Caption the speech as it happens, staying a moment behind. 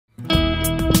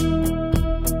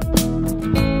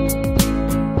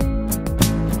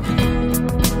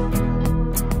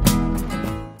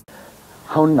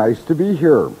How nice to be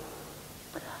here.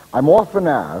 I'm often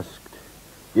asked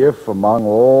if, among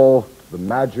all the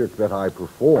magic that I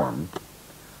perform,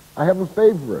 I have a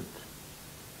favorite.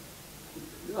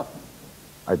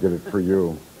 I did it for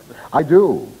you. I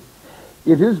do.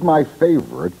 It is my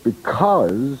favorite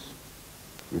because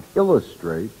it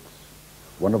illustrates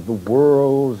one of the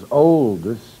world's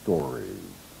oldest stories.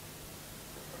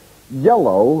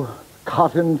 Yellow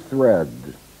cotton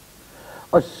thread,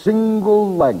 a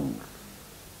single length,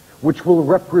 which will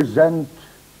represent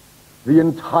the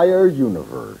entire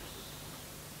universe.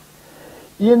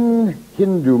 In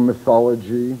Hindu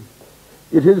mythology,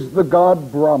 it is the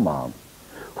god Brahma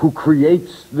who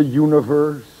creates the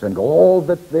universe and all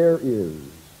that there is.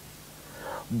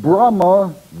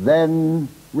 Brahma then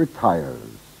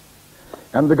retires,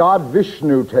 and the god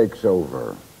Vishnu takes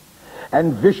over,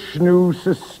 and Vishnu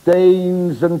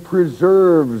sustains and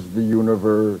preserves the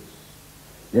universe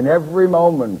in every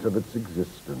moment of its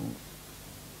existence.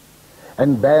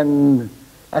 And then,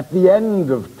 at the end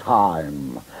of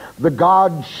time, the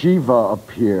god Shiva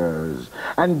appears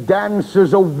and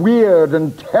dances a weird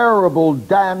and terrible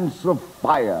dance of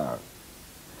fire,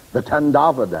 the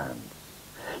Tandava dance,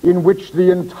 in which the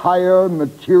entire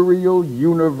material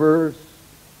universe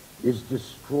is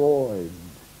destroyed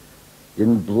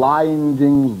in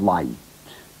blinding light,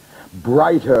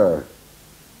 brighter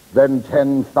than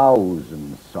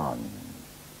 10,000 suns.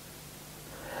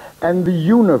 And the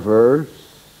universe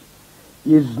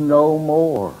is no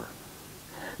more.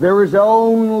 There is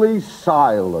only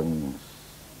silence,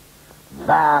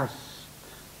 vast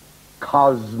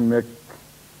cosmic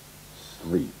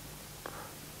sleep.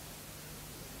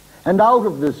 And out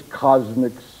of this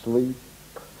cosmic sleep,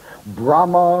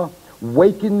 Brahma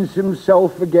wakens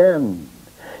himself again.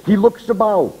 He looks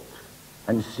about,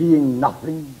 and seeing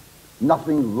nothing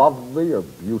lovely or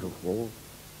beautiful,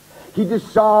 he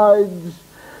decides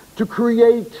to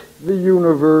create the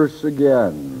universe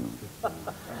again.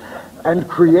 And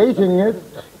creating it,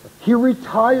 he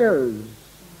retires,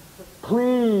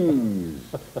 pleased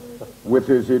with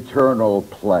his eternal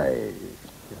play.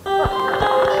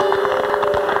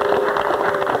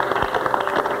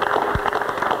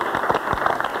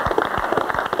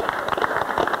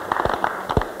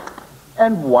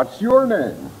 And what's your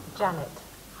name? Janet.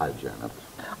 Hi, Janet.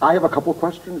 I have a couple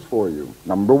questions for you.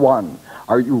 Number one,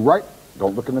 are you right?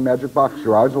 Don't look in the magic box,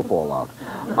 your eyes will fall out.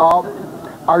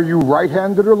 Are you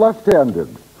right-handed or left-handed?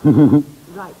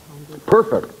 Right-handed.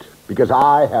 Perfect, because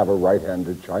I have a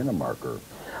right-handed China marker.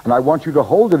 And I want you to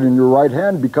hold it in your right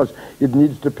hand because it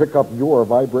needs to pick up your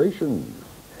vibrations.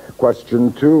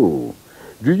 Question two,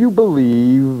 do you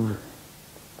believe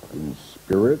in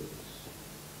spirits?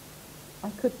 I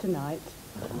could tonight.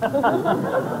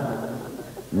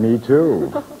 Me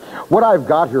too. What I've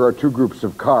got here are two groups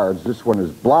of cards. This one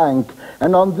is blank,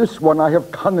 and on this one I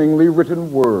have cunningly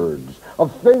written words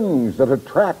of things that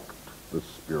attract the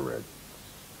spirits.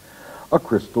 A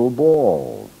crystal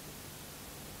ball,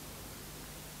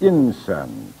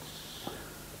 incense,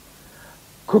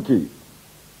 cookie,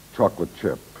 chocolate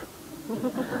chip,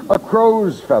 a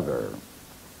crow's feather,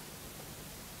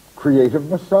 creative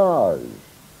massage.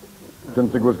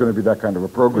 Didn't think it was going to be that kind of a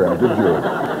program, did you?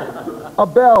 A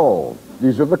bell.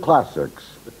 These are the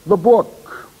classics. The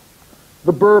book.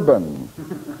 The bourbon.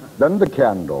 Then the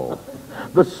candle.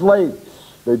 The slates.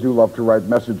 They do love to write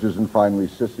messages. And finally,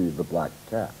 Sissy, the black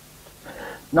cat.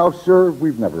 Now, sir,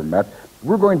 we've never met.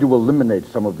 We're going to eliminate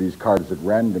some of these cards at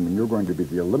random, and you're going to be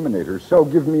the eliminator. So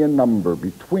give me a number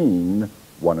between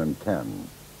 1 and 10.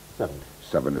 7.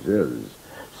 7 it is.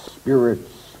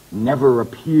 Spirits never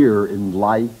appear in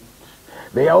light.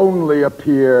 They only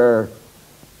appear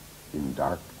in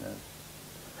darkness.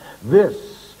 This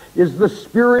is the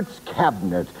spirit's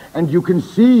cabinet, and you can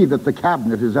see that the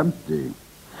cabinet is empty.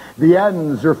 The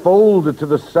ends are folded to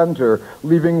the center,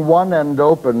 leaving one end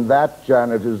open. That,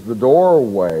 Janet, is the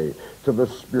doorway to the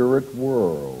spirit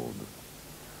world.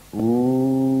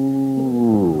 Ooh.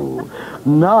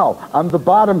 Now, on the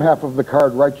bottom half of the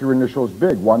card, write your initials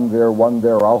big. 1 there, 1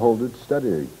 there. I'll hold it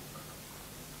steady.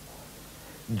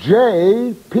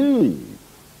 J.P.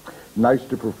 Nice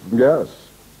to perform. Yes,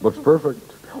 looks perfect.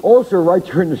 Also, write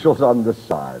your initials on this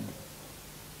side.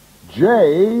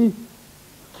 J,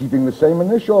 keeping the same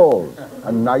initials.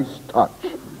 A nice touch.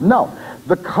 Now,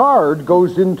 the card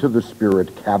goes into the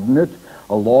spirit cabinet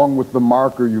along with the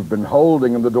marker you've been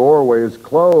holding, and the doorway is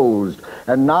closed.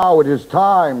 And now it is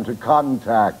time to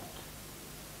contact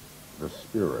the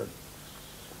spirits.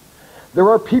 There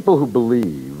are people who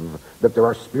believe that there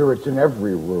are spirits in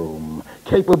every room,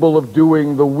 capable of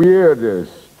doing the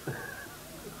weirdest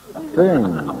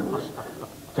things.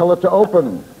 Tell it to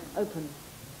open. Open.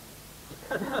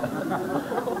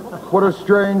 What a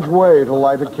strange way to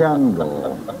light a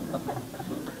candle.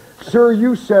 Sir,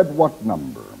 you said what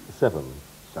number? 7.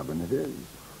 7 it is.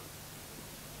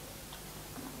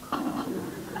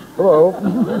 Hello.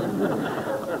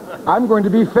 I'm going to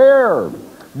be fair.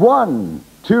 1,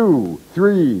 2,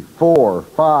 3, 4,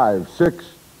 5, 6.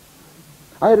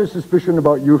 I had a suspicion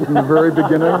about you from the very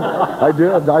beginning. I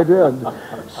did.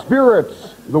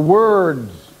 Spirits, the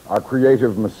words, are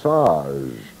creative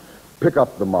massage. Pick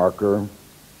up the marker.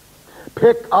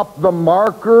 Pick up the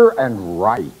marker and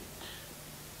write.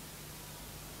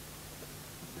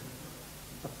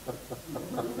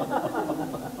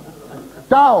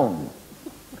 Down.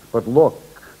 But look,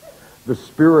 the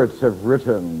spirits have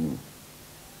written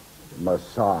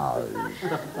massage.